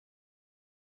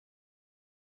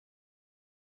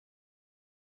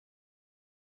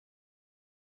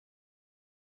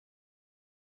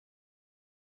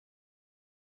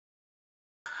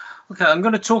Okay, I'm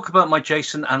going to talk about my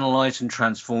JSON Analyse and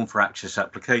Transform for Access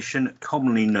application,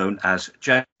 commonly known as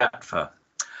JATFA.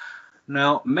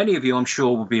 Now, many of you, I'm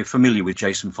sure, will be familiar with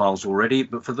JSON files already,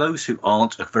 but for those who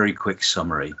aren't, a very quick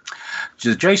summary.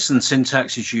 The JSON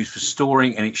syntax is used for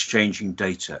storing and exchanging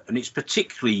data, and it's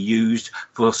particularly used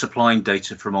for supplying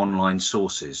data from online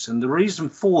sources. And the reason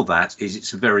for that is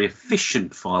it's a very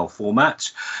efficient file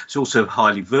format. It's also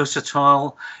highly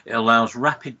versatile. It allows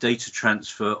rapid data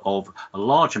transfer of a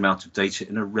large amount of data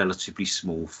in a relatively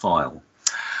small file.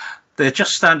 They're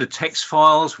just standard text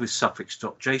files with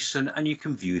suffix.json, and you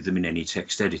can view them in any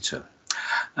text editor.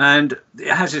 And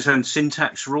it has its own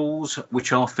syntax rules,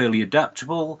 which are fairly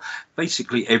adaptable.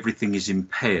 Basically, everything is in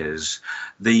pairs.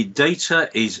 The data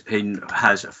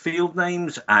has field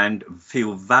names and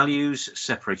field values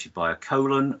separated by a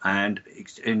colon and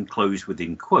enclosed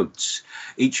within quotes.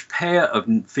 Each pair of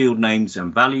field names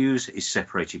and values is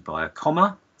separated by a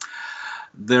comma.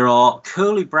 There are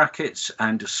curly brackets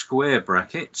and square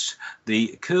brackets.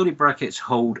 The curly brackets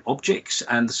hold objects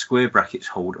and the square brackets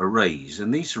hold arrays,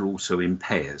 and these are also in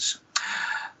pairs.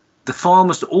 The file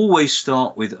must always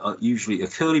start with usually a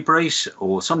curly brace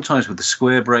or sometimes with a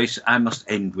square brace, and must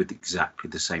end with exactly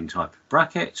the same type of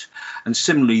bracket. And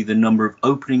similarly, the number of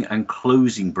opening and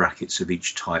closing brackets of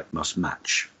each type must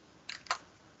match.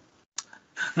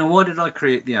 Now, why did I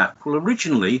create the app? Well,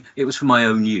 originally it was for my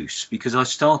own use because I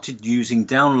started using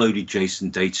downloaded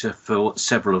JSON data for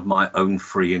several of my own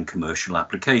free and commercial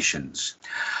applications.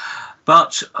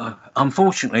 But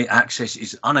unfortunately, Access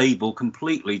is unable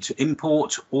completely to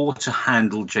import or to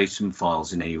handle JSON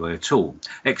files in any way at all.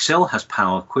 Excel has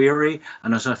Power Query,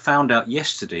 and as I found out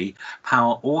yesterday,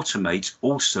 Power Automate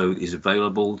also is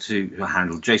available to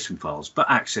handle JSON files, but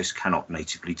Access cannot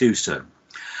natively do so.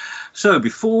 So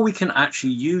before we can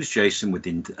actually use JSON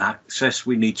within Access,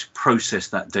 we need to process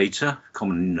that data,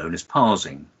 commonly known as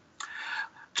parsing.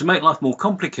 To make life more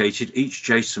complicated, each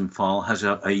JSON file has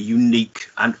a unique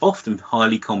and often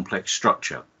highly complex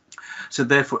structure. So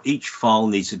therefore, each file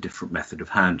needs a different method of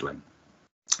handling.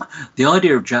 The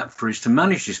idea of JATFA is to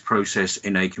manage this process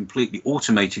in a completely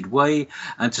automated way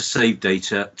and to save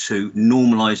data to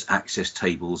normalized access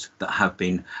tables that have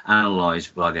been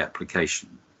analyzed by the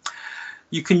application.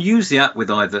 You can use the app with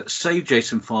either saved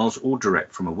JSON files or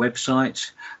direct from a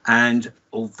website. And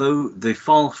although the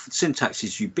file syntax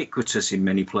is ubiquitous in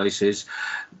many places,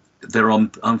 there are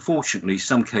unfortunately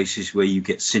some cases where you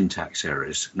get syntax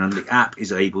errors, and the app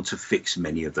is able to fix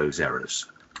many of those errors.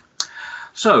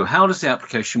 So how does the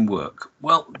application work?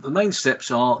 Well, the main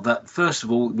steps are that, first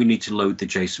of all, we need to load the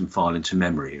JSON file into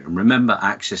memory. And remember,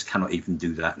 Access cannot even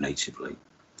do that natively.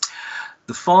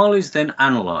 The file is then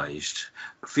analyzed.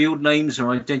 Field names are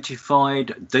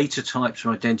identified, data types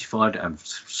are identified, and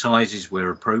sizes where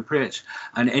appropriate,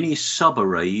 and any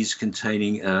subarrays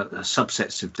containing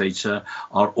subsets of data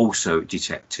are also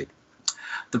detected.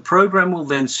 The program will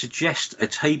then suggest a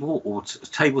table or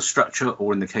table structure,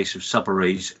 or in the case of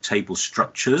subarrays, table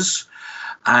structures,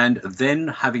 and then,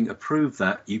 having approved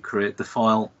that, you create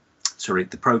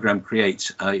the program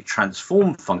creates a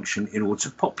transform function in order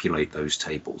to populate those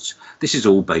tables. This is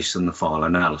all based on the file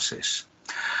analysis.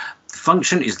 The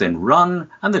function is then run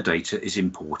and the data is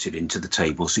imported into the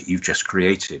tables that you've just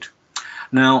created.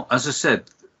 Now, as I said,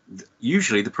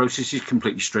 usually the process is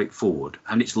completely straightforward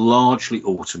and it's largely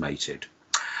automated.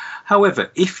 However,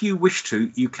 if you wish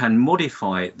to, you can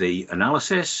modify the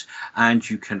analysis and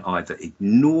you can either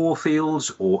ignore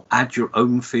fields or add your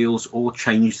own fields or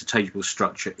change the table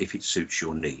structure if it suits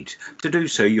your need. To do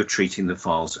so, you're treating the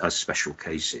files as special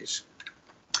cases.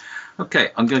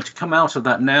 Okay, I'm going to come out of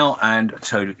that now and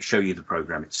show you the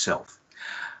program itself.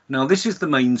 Now, this is the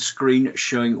main screen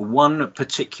showing one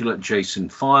particular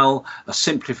JSON file, a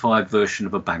simplified version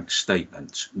of a bank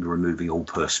statement, removing all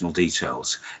personal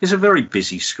details. It's a very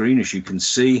busy screen, as you can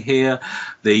see here.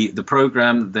 The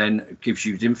program then gives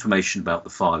you information about the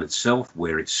file itself,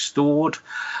 where it's stored.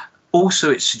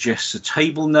 Also, it suggests a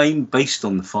table name based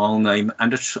on the file name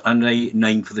and a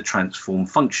name for the transform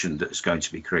function that is going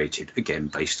to be created, again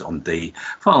based on the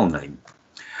file name.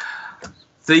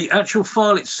 The actual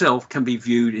file itself can be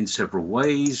viewed in several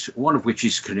ways, one of which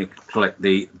is to collect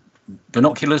the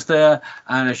binoculars there,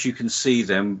 and as you can see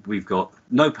then we've got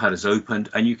Notepad is opened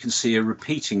and you can see a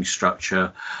repeating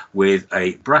structure with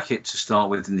a bracket to start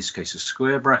with, in this case a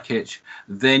square bracket.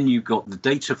 Then you've got the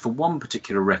data for one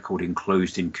particular record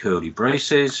enclosed in curly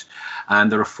braces, and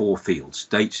there are 4 fields: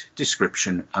 date,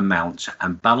 description, amount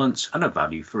and balance, and a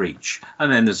value for each.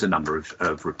 And then there's a number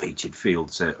of repeated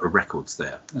fields or records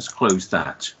there. Let's close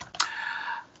that.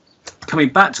 Coming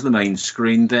back to the main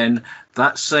screen, then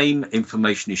that same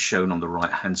information is shown on the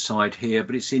right hand side here,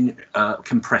 but it's in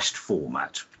compressed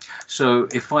format. So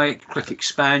if I click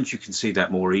expand, you can see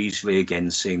that more easily,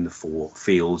 again seeing the 4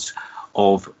 fields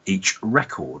of each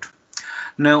record.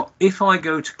 Now, if I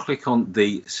go to click on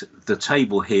the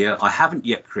table here, I haven't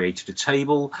yet created a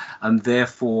table, and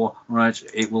therefore, right,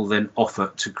 it will then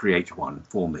offer to create one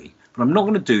for me. But I'm not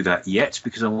going to do that yet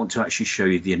because I want to actually show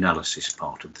you the analysis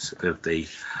part of the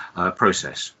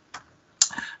process.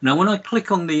 Now, when I click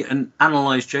on the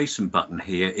Analyze JSON button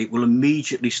here, it will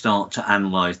immediately start to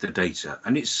analyze the data.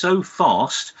 And it's so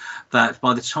fast that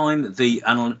by the time the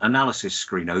analysis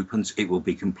screen opens, it will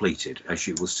be completed, as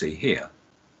you will see here.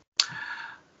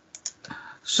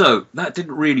 So that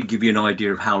didn't really give you an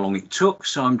idea of how long it took.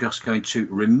 So I'm just going to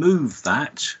remove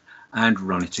that and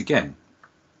run it again.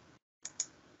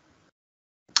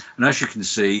 And as you can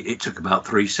see, it took about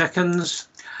 3 seconds.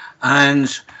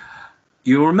 And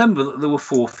you'll remember that there were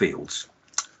 4 fields.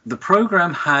 The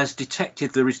program has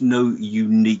detected there is no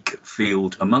unique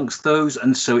field amongst those,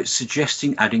 and so it's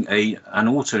suggesting adding an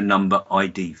auto number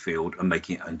ID field and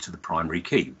making it into the primary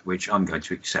key, which I'm going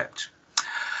to accept.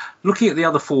 Looking at the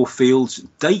other 4 fields,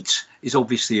 date is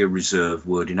obviously a reserved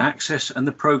word in access, and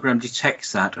the program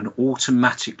detects that and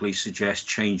automatically suggests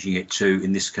changing it to,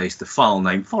 in this case, the file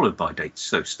name followed by date,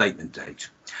 so statement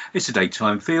date. It's a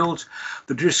datetime field.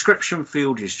 The description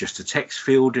field is just a text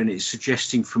field, and it's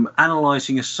suggesting from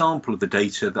analysing a sample of the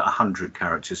data that 100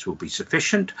 characters will be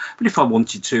sufficient, but if I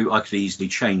wanted to, I could easily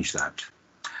change that.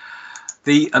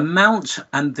 The amount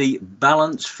and the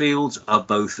balance fields are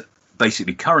both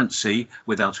basically currency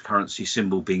without a currency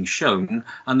symbol being shown,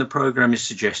 and the program is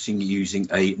suggesting using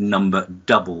a number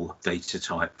double data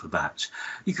type for that.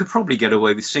 You could probably get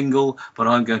away with single, but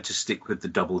I'm going to stick with the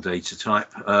double data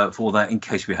type for that in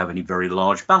case we have any very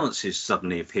large balances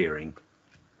suddenly appearing.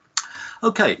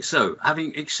 Okay, so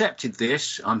having accepted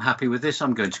this, I'm happy with this.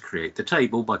 I'm going to create the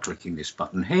table by clicking this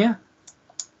button here.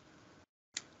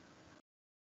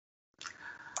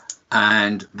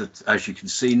 And as you can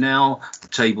see now, the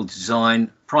table design,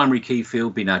 primary key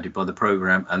field being added by the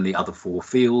program and the other 4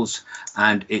 fields,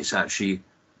 and it's actually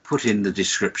put in the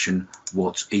description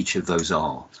what each of those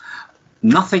are.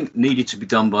 Nothing needed to be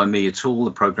done by me at all.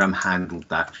 The program handled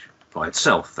that by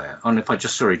itself there. And if I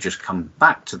just come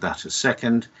back to that a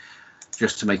second,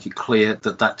 just to make it clear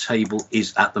that that table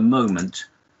is at the moment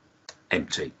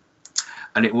empty.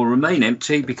 And it will remain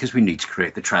empty because we need to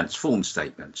create the transform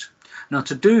statement. Now,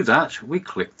 to do that, we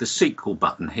click the SQL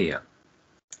button here.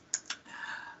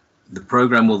 The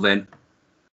program will then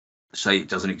say it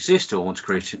doesn't exist, or I want to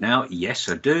create it now. Yes,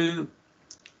 I do.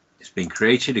 It's been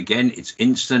created. Again, it's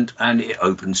instant, and it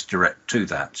opens direct to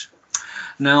that.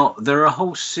 Now, there are a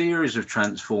whole series of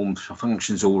transform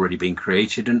functions already being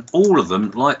created, and all of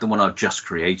them, like the one I've just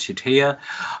created here,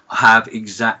 have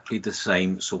exactly the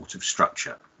same sort of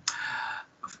structure.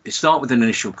 It starts with an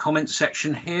initial comment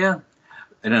section here.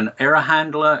 And an error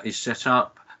handler is set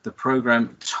up. The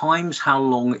program times how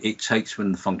long it takes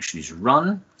when the function is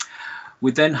run.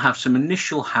 We then have some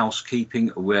initial housekeeping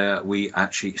where we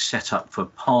actually set up for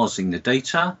parsing the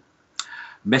data,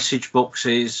 message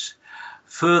boxes,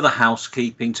 further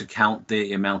housekeeping to count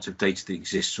the amount of data that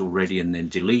exists already and then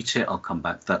delete it. I'll come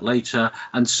back to that later,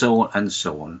 and so on and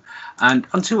so on. And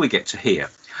until we get to here.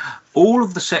 All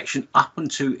of the section up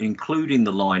until including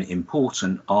the line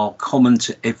important are common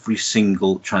to every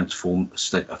single transform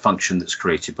function that's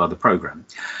created by the program.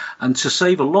 And to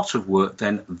save a lot of work,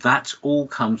 then that all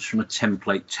comes from a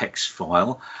template text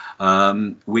file,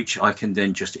 which I can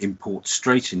then just import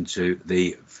straight into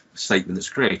the statement that's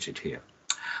created here.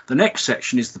 The next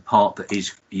section is the part that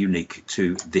is unique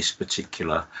to this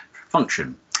particular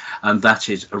function, and that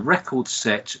is a record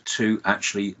set to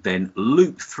actually then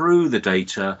loop through the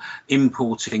data,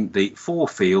 importing the 4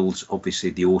 fields. Obviously,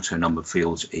 the auto number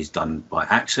fields is done by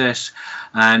access,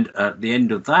 and at the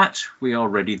end of that, we are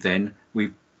ready then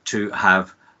to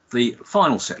have the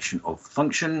final section of the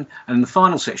function, and the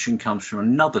final section comes from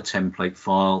another template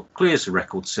file, clears the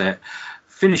record set,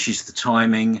 finishes the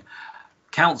timing,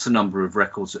 counts the number of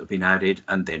records that have been added,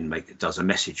 and then does a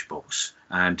message box,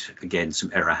 and again some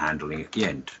error handling at the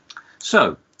end.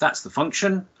 So that's the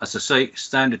function, as I say,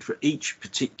 standard for each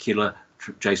particular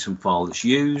JSON file that's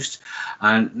used,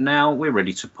 and now we're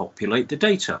ready to populate the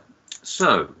data.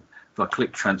 So if I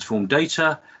click transform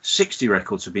data, 60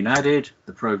 records have been added.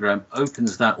 The program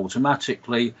opens that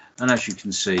automatically, and as you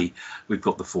can see, we've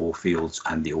got the 4 fields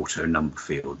and the auto number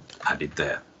field added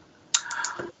there.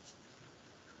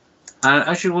 And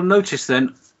as you will notice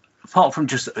then, apart from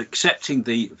just accepting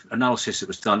the analysis that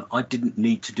was done, I didn't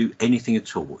need to do anything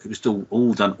at all. It was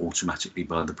all done automatically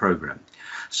by the program.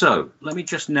 So let me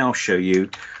just now show you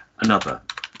another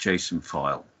JSON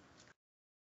file.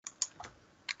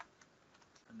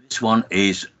 This one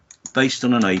is based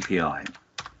on an API.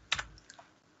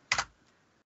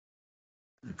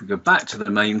 If we go back to the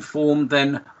main form,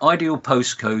 then Ideal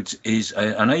Postcodes is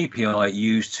an API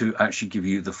used to actually give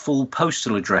you the full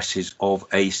postal addresses of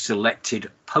a selected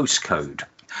postcode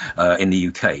in the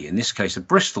UK. In this case, a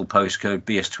Bristol postcode,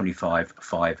 BS25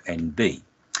 5NB.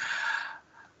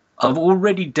 I've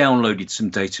already downloaded some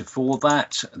data for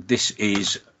that. This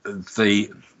is the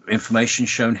information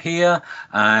shown here,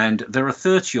 and there are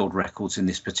 30 odd records in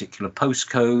this particular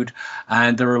postcode,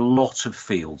 and there are a lot of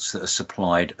fields that are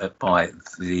supplied by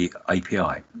the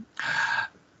API.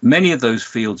 Many of those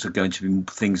fields are going to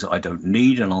be things that I don't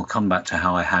need, and I'll come back to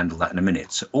how I handle that in a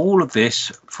minute. So all of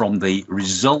this from the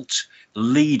result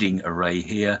leading array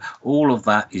here, all of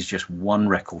that is just one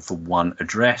record for one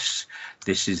address.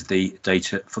 This is the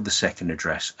data for the second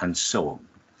address, and so on.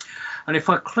 And if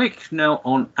I click now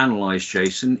on Analyze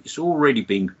JSON, it's already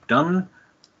been done.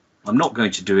 I'm not going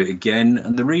to do it again.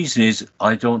 And the reason is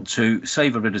I want to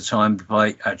save a bit of time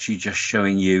by actually just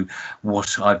showing you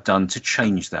what I've done to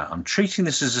change that. I'm treating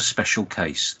this as a special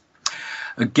case.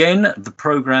 Again, the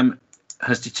program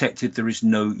has detected there is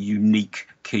no unique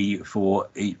key for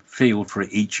a field for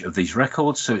each of these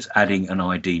records, so it's adding an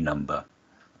ID number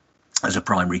as a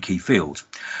primary key field.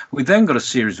 We've then got a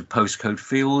series of postcode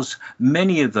fields.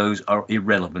 Many of those are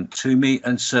irrelevant to me,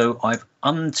 and so I've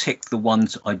unticked the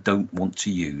ones I don't want to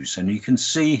use. And you can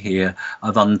see here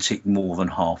I've unticked more than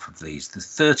half of these. There's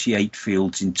 38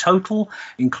 fields in total,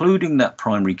 including that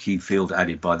primary key field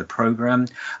added by the program,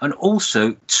 and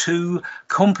also 2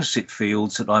 composite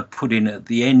fields that I put in at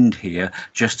the end here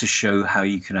just to show how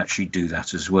you can actually do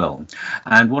that as well.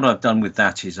 And what I've done with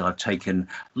that is I've taken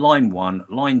line 1,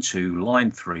 line 2,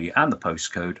 line 3 and the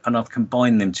postcode, and I've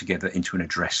combined them together into an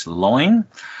address line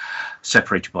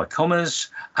separated by commas,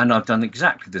 and I've done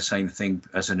exactly the same thing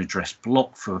as an address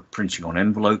block for printing on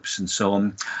envelopes and so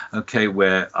on, okay,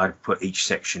 where I put each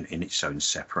section in its own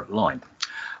separate line.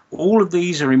 All of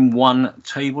these are in one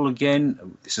table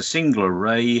again. It's a single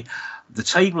array. The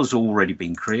table has already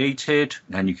been created,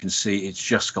 and you can see it's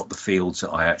just got the fields that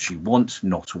I actually want,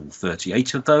 not all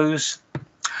 38 of those.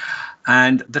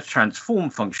 And the transform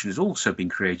function has also been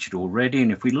created already.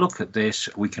 And if we look at this,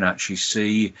 we can actually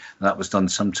see that was done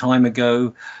some time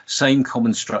ago. Same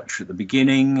common structure at the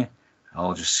beginning.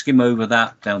 I'll just skim over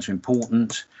that down to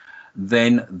important.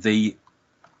 Then the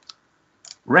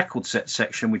record set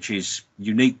section, which is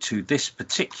unique to this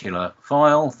particular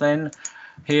file. Then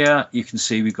here you can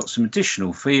see we've got some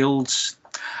additional fields,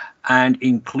 and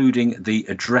including the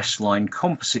address line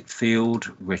composite field,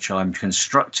 which I'm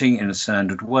constructing in a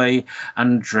standard way,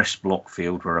 and address block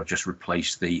field where I've just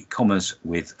replaced the commas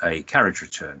with a carriage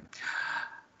return.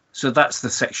 So that's the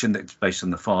section that's based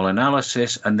on the file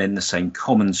analysis, and then the same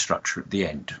common structure at the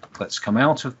end. Let's come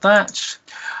out of that.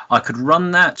 I could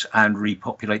run that and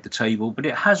repopulate the table, but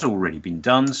it has already been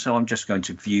done, so I'm just going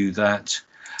to view that,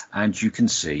 and you can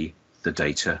see the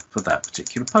data for that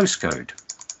particular postcode.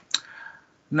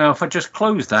 Now, if I just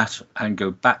close that and go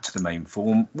back to the main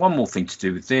form, one more thing to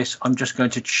do with this, I'm just going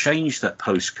to change that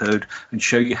postcode and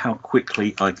show you how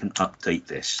quickly I can update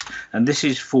this. And this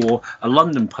is for a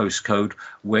London postcode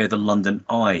where the London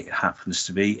I happens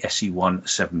to be SE1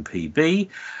 7PB.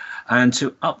 And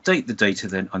to update the data,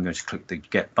 then I'm going to click the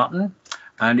Get button,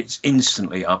 and it's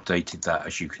instantly updated that,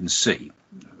 as you can see.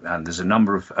 And there's a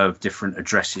number of different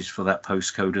addresses for that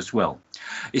postcode as well.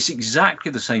 It's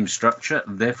exactly the same structure,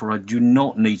 therefore I do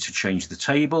not need to change the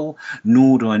table,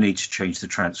 nor do I need to change the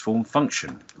transform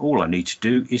function. All I need to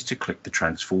do is to click the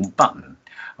transform button.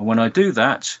 And when I do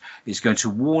that, it's going to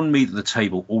warn me that the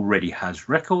table already has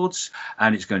records,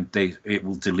 and it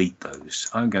will delete those.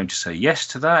 I'm going to say yes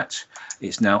to that.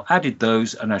 It's now added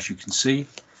those, and as you can see,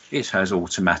 it has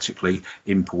automatically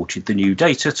imported the new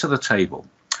data to the table.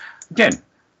 Again,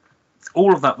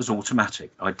 all of that was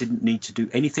automatic. I didn't need to do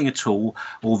anything at all,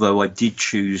 although I did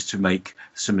choose to make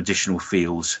some additional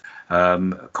fields,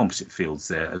 composite fields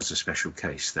there as a special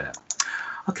case there.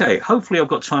 Okay, hopefully I've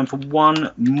got time for one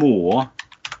more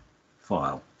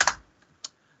file.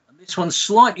 And this one's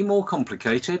slightly more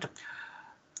complicated.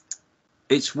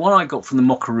 It's one I got from the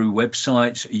Mockaroo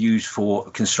website, used for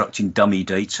constructing dummy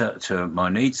data to my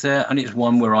needs there, and it's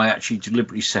one where I actually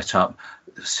deliberately set up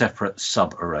separate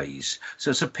sub-arrays.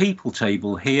 So it's a people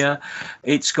table here.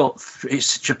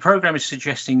 The program is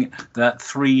suggesting that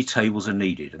 3 tables are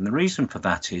needed, and the reason for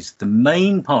that is the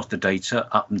main part of the data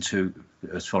up into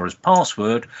as far as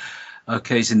password,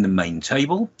 okay, is in the main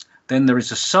table. Then there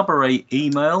is a subarray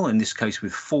email, in this case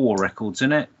with 4 records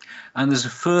in it, and there's a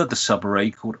further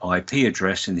subarray called IP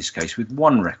address, in this case with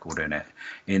 1 record in it.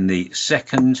 In the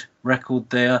second record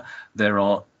there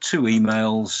are 2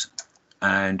 emails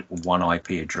and 1 IP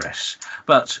address.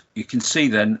 But you can see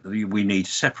then we need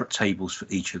separate tables for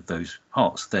each of those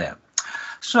parts there.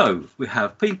 So we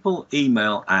have people,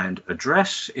 email and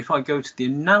address. If I go to the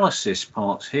analysis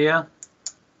part here,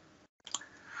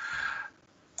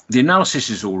 the analysis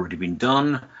has already been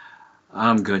done.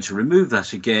 I'm going to remove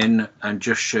that again and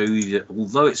just show you that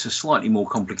although it's a slightly more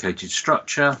complicated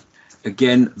structure,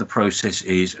 again, the process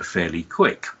is fairly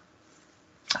quick.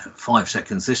 5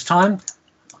 seconds this time.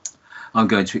 I'm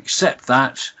going to accept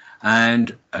that,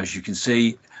 and as you can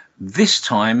see, this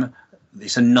time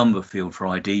it's a number field for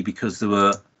ID because there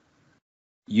were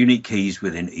unique keys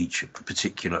within each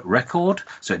particular record,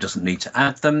 so it doesn't need to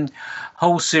add them.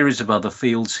 Whole series of other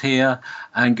fields here,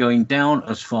 and going down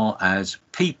as far as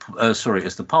as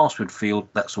the password field,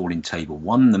 that's all in table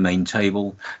 1, the main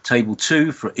table, table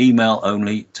 2 for email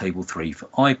only, table 3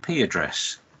 for IP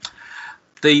address.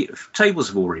 The tables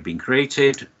have already been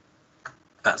created.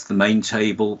 That's the main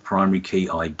table, primary key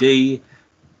ID.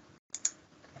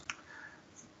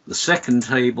 The second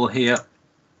table here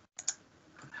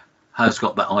has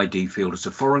got that ID field as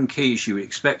a foreign key, as you would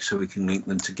expect, so we can link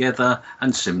them together.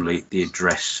 And similarly, the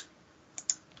address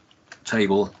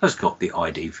table has got the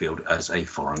ID field as a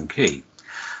foreign key.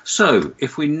 So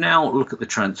if we now look at the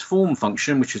transform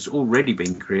function, which has already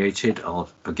been created, I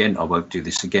won't do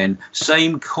this again,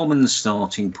 same common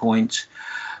starting point.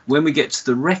 When we get to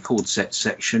the record set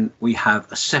section, we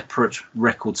have a separate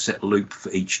record set loop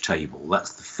for each table.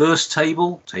 That's the first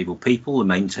table, table people, the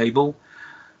main table.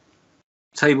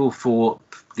 Table for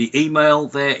the email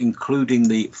there, including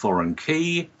the foreign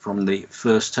key from the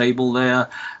first table there.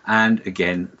 And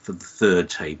again, for the third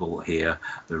table here,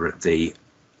 the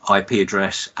IP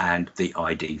address and the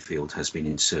ID field has been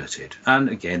inserted. And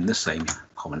again, the same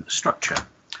common structure.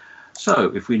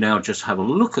 So if we now just have a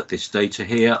look at this data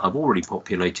here, I've already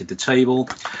populated the table.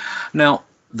 Now,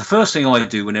 the first thing I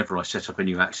do whenever I set up a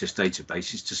new Access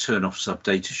database is to turn off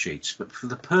sub-data sheets. But for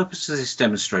the purpose of this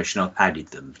demonstration, I've added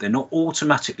them. They're not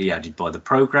automatically added by the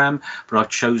program, but I've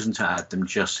chosen to add them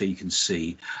just so you can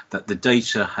see that the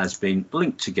data has been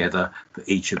linked together for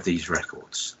each of these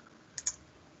records.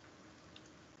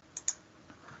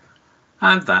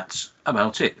 And that's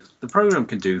about it. The program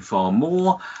can do far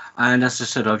more. And as I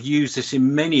said, I've used this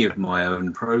in many of my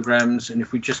own programs. And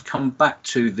if we just come back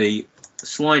to the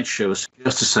slideshow,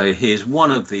 just to say, here's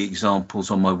one of the examples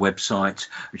on my website,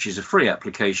 which is a free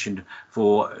application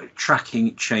for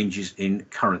tracking changes in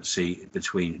currency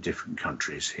between different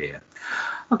countries here.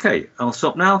 Okay, I'll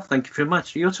stop now. Thank you very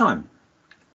much for your time.